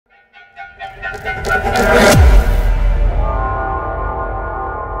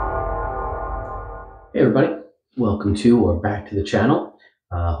welcome to or back to the channel.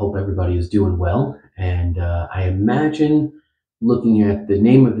 Hope everybody is doing well. And I imagine looking at the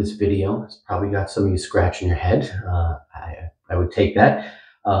name of this video, it's probably got some of you scratching your head. I would take that.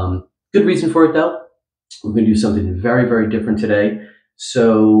 Good reason for it though. We're going to do something very, very different today.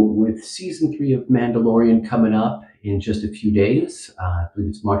 So with season 3 of Mandalorian coming up in just a few days, I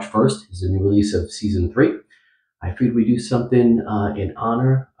believe it's March 1st is the new release of season 3. I figured we'd do something in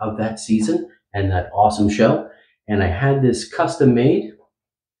honor of that season and that awesome show. And I had this custom made,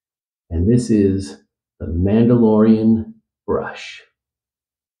 and this is the Mandalorian Brush,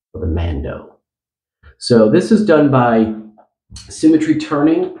 or the Mando. So this is done by Symmetry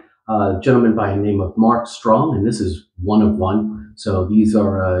Turning, a gentleman by the name of Mark Strong, and this is one of one. So these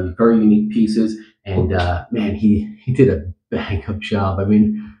are very unique pieces, and man, he did a bang-up job. I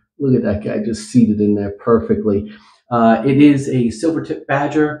mean, look at that guy just seated in there perfectly. It is a Silvertip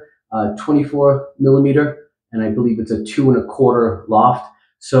Badger, 24 millimeter, and I believe it's a 2 1/4 loft.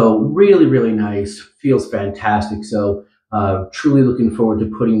 So really, really nice, feels fantastic. So truly looking forward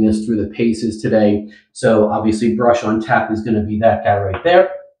to putting this through the paces today. So obviously brush on tap is going to be that guy right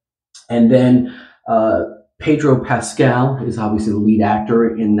there. And then Pedro Fiasco is obviously the lead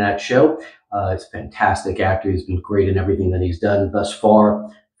actor in that show. It's a fantastic actor. He's been great in everything that he's done thus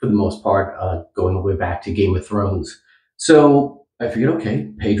far, for the most part, going all the way back to Game of Thrones. So I figured, okay,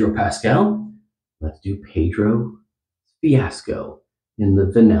 Pedro Fiasco, let's do Pedro Fiasco in the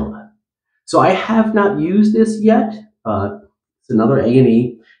vanilla. So I have not used this yet. It's another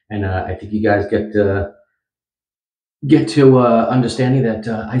A&E, and I think you guys get to understanding that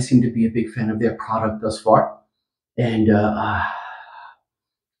I seem to be a big fan of their product thus far, and I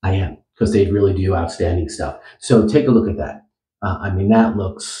am, because they really do outstanding stuff. So take a look at that. I mean, that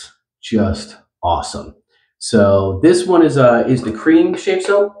looks just awesome. So this one is the cream shave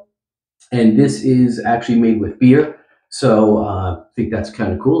soap, and this is actually made with beer. So I think that's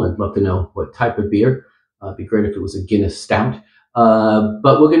kind of cool. I'd love to know what type of beer. It'd be great if it was a Guinness Stout.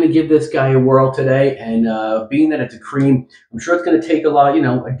 But we're going to give this guy a whirl today, and being that it's a cream, I'm sure it's going to take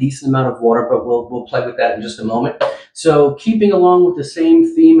a decent amount of water, but we'll play with that in just a moment. So keeping along with the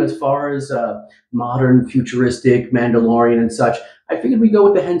same theme as far as modern, futuristic, Mandalorian and such, I figured we'd go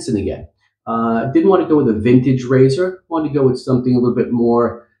with the Henson again. Didn't want to go with a vintage razor. Wanted to go with something a little bit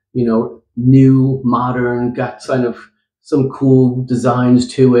more, new, modern, got kind of some cool designs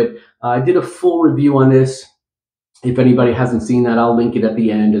to it. I did a full review on this. If anybody hasn't seen that, I'll link it at the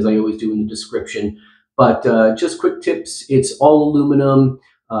end, as I always do in the description. But just quick tips. It's all aluminum,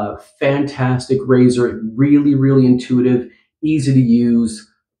 fantastic razor, really, really intuitive, easy to use.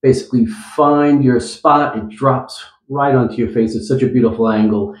 Basically, find your spot. It drops right onto your face. It's such a beautiful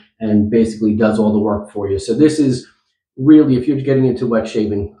angle and basically does all the work for you. So this is really, if you're getting into wet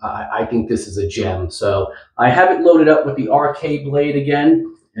shaving, I think this is a gem. So I have it loaded up with the RK blade again,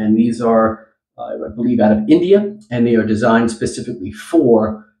 and these are, I believe, out of India, and they are designed specifically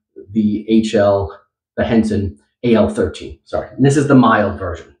for the Henson AL13. Sorry, and this is the mild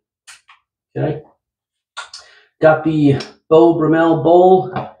version. Okay, got the Bramel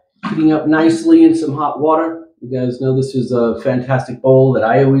bowl heating up nicely in some hot water. You guys know this is a fantastic bowl that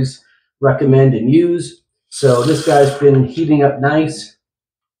I always recommend and use. So this guy's been heating up nice,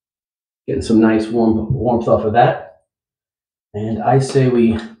 getting some nice warmth off of that. And I say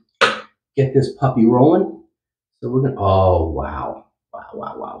we get this puppy rolling. So we're gonna, oh, wow. Wow,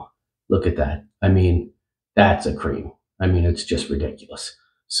 wow, wow. Look at that. I mean, that's a cream. I mean, it's just ridiculous.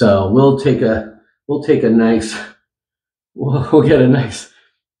 So we'll get a nice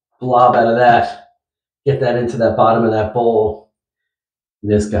blob out of that, get that into that bottom of that bowl.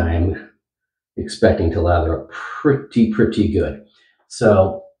 This guy, I'm expecting to lather up pretty good.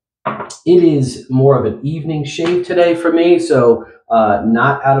 So it is more of an evening shave today for me, so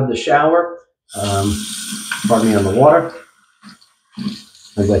not out of the shower. Pardon me on the water.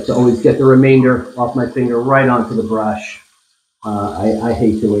 I'd like to always get the remainder off my finger right onto the brush. I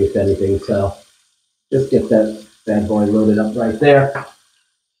hate to waste anything, so just get that bad boy loaded up right there.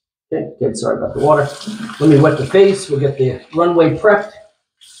 Okay, good, sorry about the water. Let me wet the face. We'll get the runway prepped.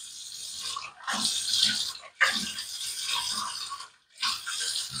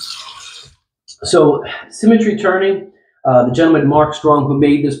 So Symmetry Turning, the gentleman Mark Strong who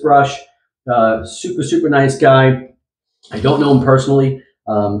made this brush, super nice guy. I don't know him personally,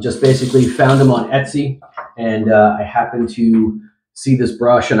 just basically found him on Etsy, and I happened to see this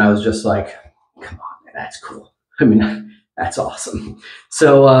brush, and I was just like, come on, man, that's cool. I mean, that's awesome.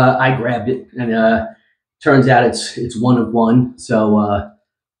 So I grabbed it, and turns out it's one of one. So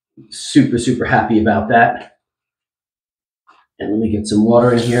super happy about that. And let me get some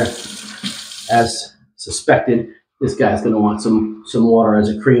water in here. As suspected, this guy's going to want some water as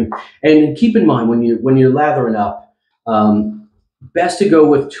a cream. And keep in mind when you're lathering up, best to go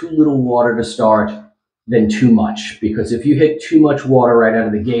with too little water to start than too much, because if you hit too much water right out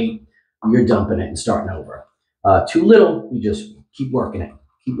of the gate, you're dumping it and starting over. Too little, you just keep working it.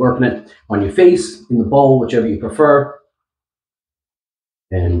 Keep working it on your face, in the bowl, whichever you prefer.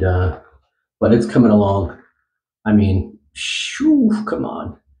 And but it's coming along. I mean, shoo, come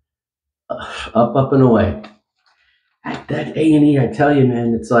on, up and away. That A&E, I tell you,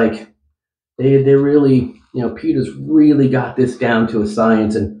 man, it's like they really, Peter's really got this down to a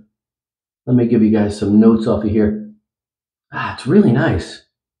science. And let me give you guys some notes off of here. It's really nice.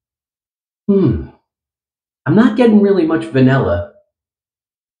 I'm not getting really much vanilla.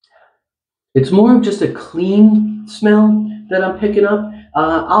 It's more of just a clean smell that I'm picking up.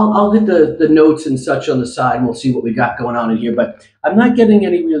 I'll hit the notes and such on the side, and we'll see what we got going on in here. But I'm not getting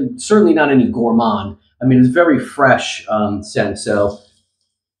any really, certainly not any gourmand. I mean, it's very fresh scent. So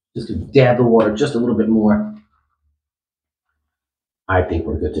just to dab the water just a little bit more. I think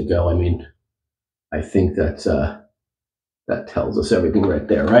we're good to go. I mean, I think that tells us everything right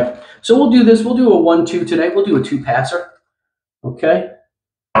there, right? So we'll do this. We'll do a 1-2 today. We'll do a 2-passer, okay,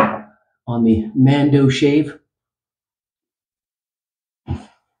 on the Mando shave.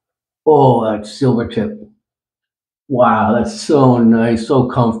 Oh, that Silvertip. Wow, that's so nice, so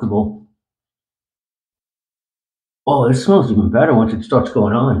comfortable. Oh, it smells even better once it starts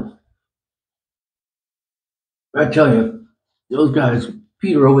going on. I tell you, those guys,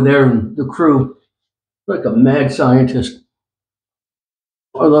 Peter over there and the crew, like a mad scientist.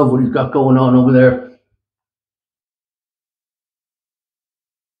 I love what he's got going on over there.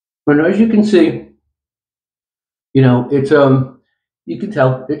 And as you can see, it's you can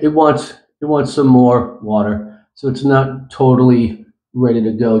tell it wants some more water, so it's not totally ready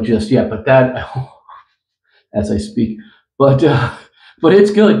to go just yet. But that, as I speak, but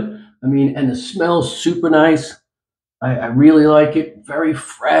it's good. I mean, and the smell's super nice. I really like it. Very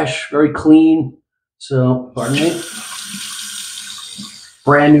fresh, very clean. So, pardon me.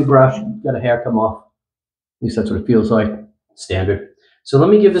 Brand new brush. Got a hair come off. At least that's what it feels like. Standard. So let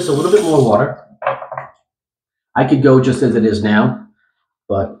me give this a little bit more water. I could go just as it is now,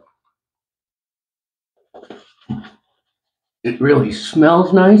 but it really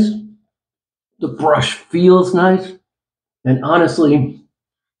smells nice. The brush feels nice. And honestly,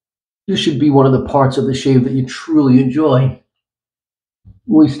 this should be one of the parts of the shave that you truly enjoy. At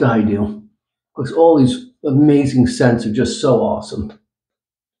least I do. Because all these amazing scents are just so awesome.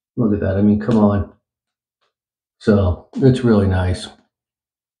 Look at that. I mean, come on. So it's really nice.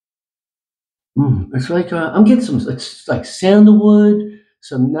 It's like I'm getting some, it's like sandalwood,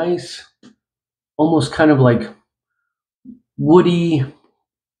 some nice, almost kind of like woody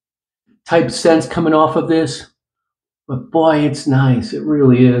type scents coming off of this. But boy, it's nice. It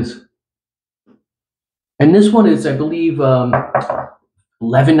really is. And this one is, I believe,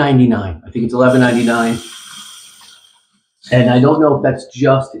 $11.99. I think it's $11.99. And I don't know if that's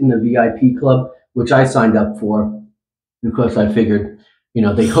just in the VIP club, which I signed up for because I figured,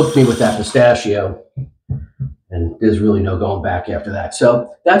 they hooked me with that pistachio, and there's really no going back after that.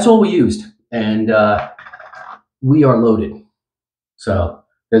 So that's all we used, and we are loaded. So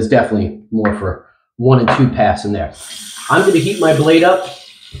there's definitely more for 1 and 2 pass in there. I'm going to heat my blade up,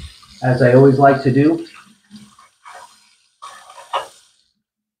 as I always like to do.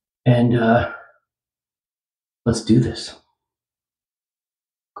 And let's do this,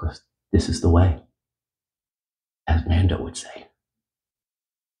 because this is the way, as Mando would say.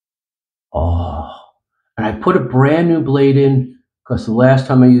 Oh, and I put a brand new blade in because the last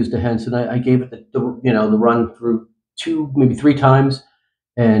time I used a Henson, I gave it the run through 2, maybe 3 times,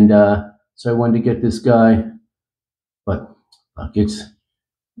 and so I wanted to get this guy. But look, it's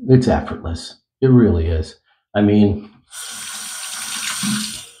effortless. It really is. I mean,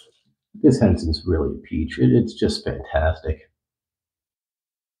 this Henson's really a peach. It's just fantastic.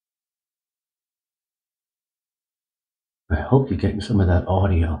 I hope you're getting some of that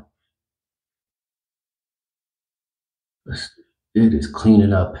audio. It is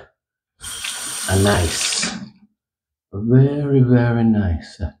cleaning up a nice, very, very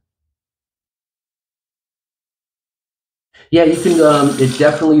nice. Yeah, you can, it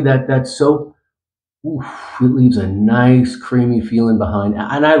definitely, that soap, oof, it leaves a nice creamy feeling behind.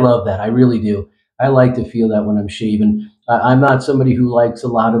 And I love that. I really do. I like to feel that when I'm shaving. I'm not somebody who likes a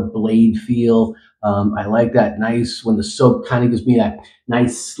lot of blade feel. I like that nice, when the soap kind of gives me that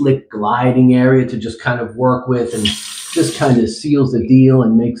nice slick gliding area to just kind of work with, and just kind of seals the deal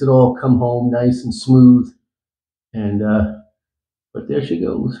and makes it all come home nice and smooth. And, but there she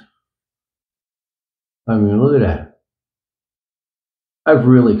goes. I mean, look at that. I've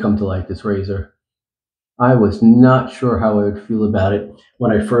really come to like this razor. I was not sure how I would feel about it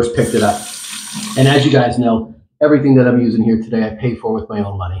when I first picked it up. And as you guys know, everything that I'm using here today, I pay for with my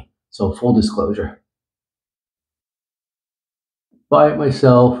own money. So full disclosure. Buy it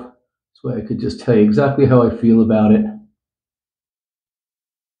myself. This way I could just tell you exactly how I feel about it.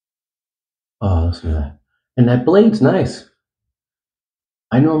 Oh, listen to that. And that blade's nice.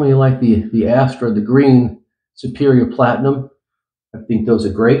 I normally like the Astra, the green Superior Platinum. I think those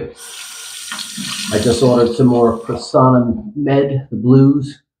are great. I just ordered some more Persona Med, the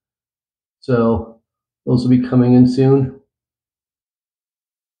blues. So those will be coming in soon.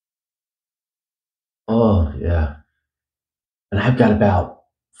 Oh, yeah. And I've got about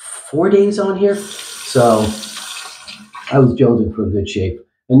 4 days on here. So I was jonesing for a good shape.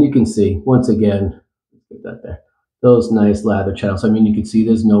 And you can see, once again, let's get that there. Those nice lather channels. I mean, you can see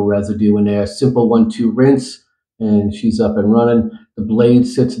there's no residue in there. Simple 1-2 rinse, and she's up and running. The blade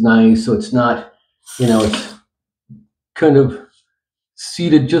sits nice, so it's not, it's kind of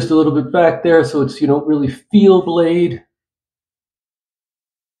seated just a little bit back there, so it's, you don't really feel blade.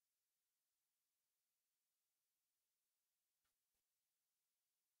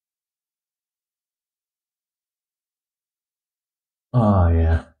 Oh,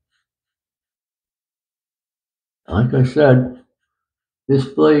 yeah. Like I said, this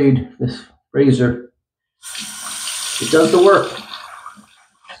blade, this razor, it does the work.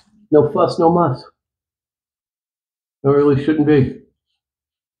 No fuss, no muss. There really shouldn't be.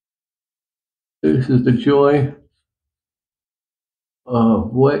 This is the joy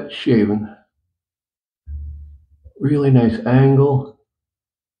of wet shaving. Really nice angle.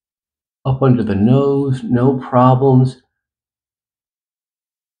 Up under the nose, no problems.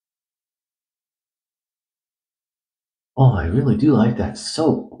 Oh, I really do like that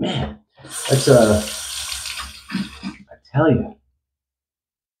soap, man. That's I tell you,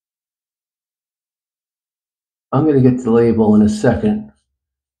 I'm gonna get to the label in a second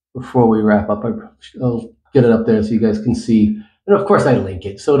before we wrap up. I'll get it up there so you guys can see, and of course I link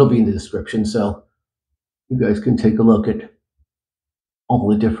it, so it'll be in the description, so you guys can take a look at all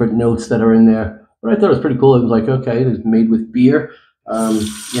the different notes that are in there. But I thought it was pretty cool. It was like, okay, it's made with beer.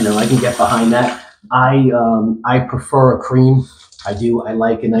 I can get behind that. I prefer a cream. I do. I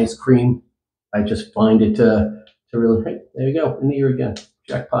like a nice cream. I just find it to really. Hey, there you go, in the ear again.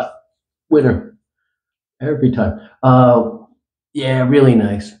 Jackpot, winner every time. Yeah, really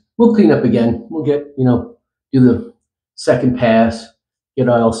nice. We'll clean up again. We'll get do the second pass, get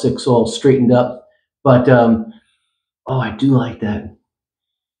aisle 6 all straightened up. But oh, I do like that.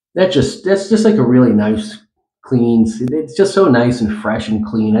 That's just like a really nice clean. It's just so nice and fresh and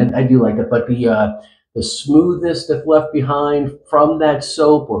clean. I do like that. But the smoothness that's left behind from that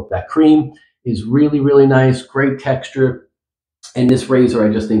soap or that cream is really, really nice. Great texture. And this razor,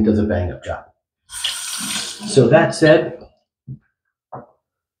 I just think, does a bang up job. So that said,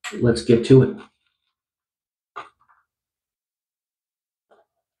 let's get to it.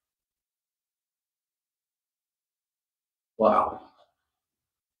 Wow.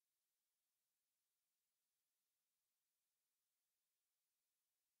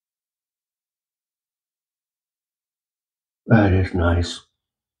 That is nice.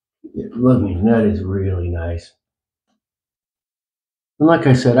 Look, that is really nice. And like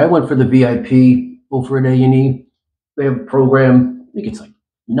I said, I went for the VIP over at A&E. They have a program. I think it's like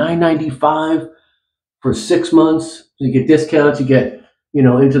 $9.95 for 6 months. So you get discounts. You get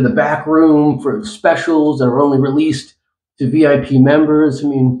into the back room for specials that are only released to VIP members. I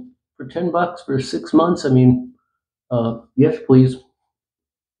mean, for $10 for 6 months. I mean, yes, please.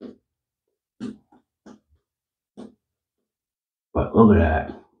 But look at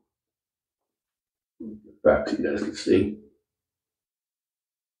that. Back so you guys can see.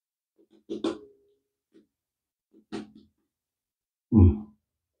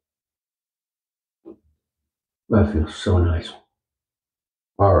 That feels so nice.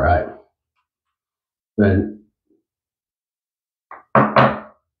 All right. Then I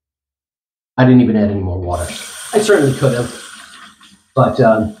didn't even add any more water. I certainly could have, but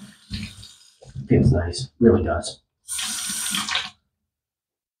it feels nice. Really does.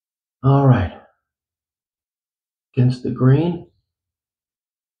 All right. Against the grain.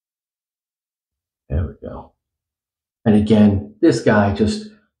 There we go. And again, this guy just,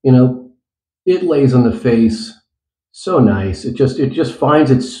 it lays on the face so nice. It just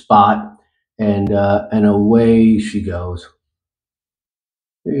finds its spot, and away she goes.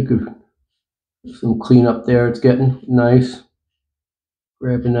 You could some clean up there. It's getting nice.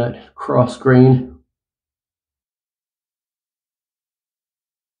 Grabbing that cross grain.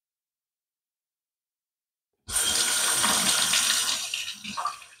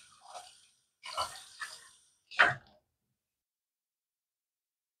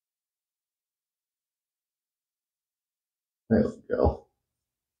 There we go.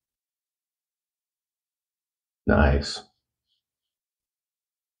 Nice.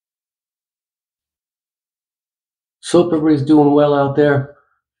 So hope everybody's doing well out there.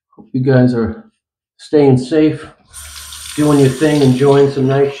 Hope you guys are staying safe, doing your thing, enjoying some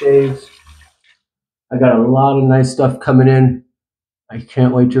nice shaves. I got a lot of nice stuff coming in. I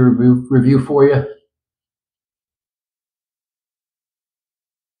can't wait to review for you.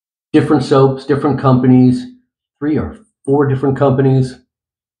 Different soaps, different companies, 3 or 4 different companies.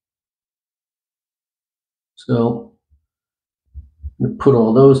 So I'm going to put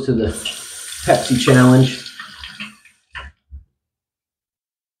all those to the Pepsi challenge.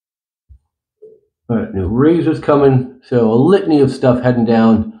 All right, new razors coming. So a litany of stuff heading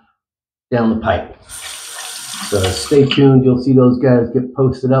down the pipe. So stay tuned. You'll see those guys get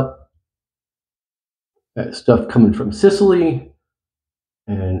posted up. Got stuff coming from Sicily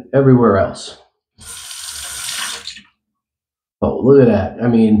and everywhere else. Oh, look at that. I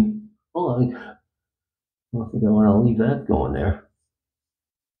mean, hold on. I don't think I want to leave that going there.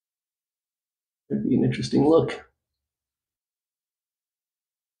 Could be an interesting look.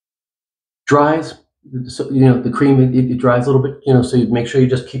 Dries, the cream, it dries a little bit, so you make sure you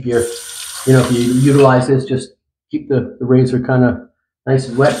just keep your, if you utilize this, just keep the razor kind of nice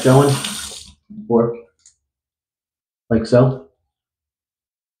and wet going, or like so.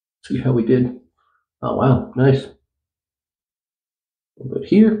 See how we did. Oh, wow, nice. A little bit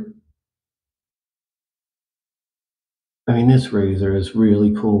here. I mean, this razor is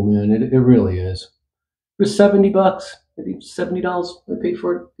really cool, man. It really is. For $70, I think $70 I paid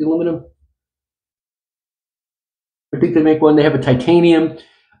for it, the aluminum. I think they make one. They have a titanium.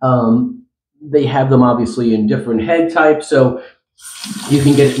 They have them obviously in different head types, so you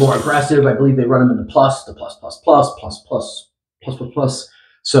can get it more aggressive. I believe they run them in the plus, plus.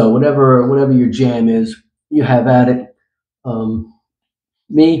 So whatever your jam is, you have at it.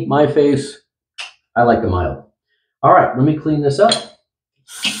 My face, I like the mild. All right, let me clean this up.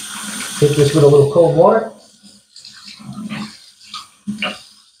 Take this with a little cold water.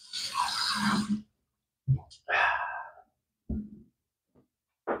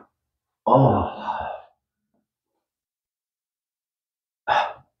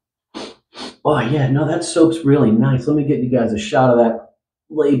 Oh yeah, no, that soap's really nice. Let me get you guys a shot of that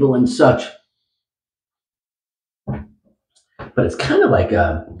label and such. But it's kind of like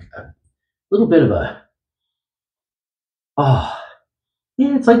a little bit of a,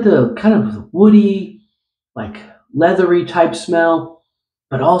 yeah, it's like the kind of woody, like leathery type smell,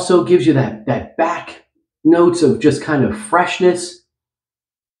 but also gives you that back notes of just kind of freshness.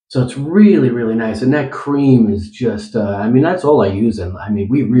 So it's really, really nice. And that cream is just, I mean, that's all I use. And I mean,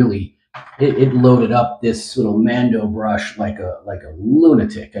 we really, it loaded up this little Mando brush like a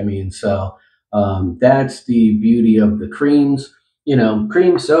lunatic. I mean, so that's the beauty of the creams,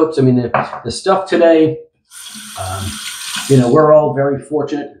 cream soaps. I mean, the stuff today, we're all very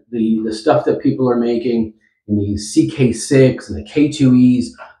fortunate. The stuff that people are making in these CK6 and the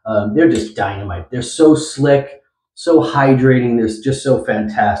K2Es, they're just dynamite. They're so slick, so hydrating. They're just so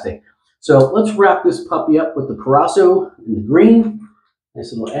fantastic. So let's wrap this puppy up with the Proraso in the green.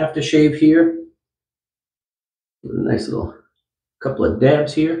 Nice little aftershave here. A nice little couple of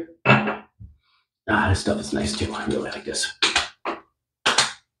dabs here. This stuff is nice too. I really like this.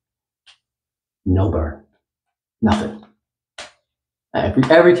 No burn. Nothing.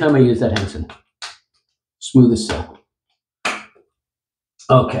 Every time I use that Henson. Smooth as silk.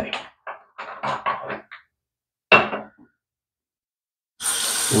 Okay.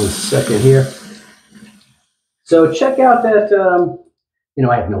 One second here. So check out that,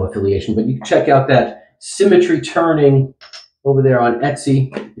 I have no affiliation, but you can check out that Symmetry Turning over there on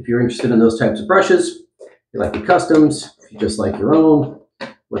Etsy if you're interested in those types of brushes. If you like the customs, if you just like your own,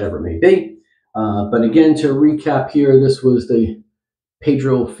 whatever it may be. But again, to recap here, this was the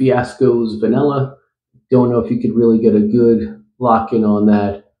Pedro Fiasco's Vanilla. Don't know if you could really get a good lock-in on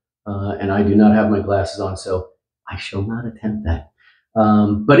that. And I do not have my glasses on, so I shall not attempt that.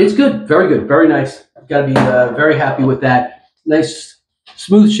 But it's good, very nice. I've got to be very happy with that. Nice,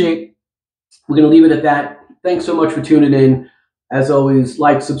 smooth shape. We're going to leave it at that. Thanks so much for tuning in. As always,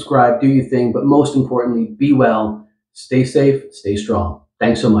 like, subscribe, do your thing, but most importantly, be well, stay safe, stay strong.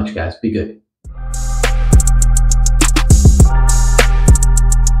 Thanks so much, guys. Be good.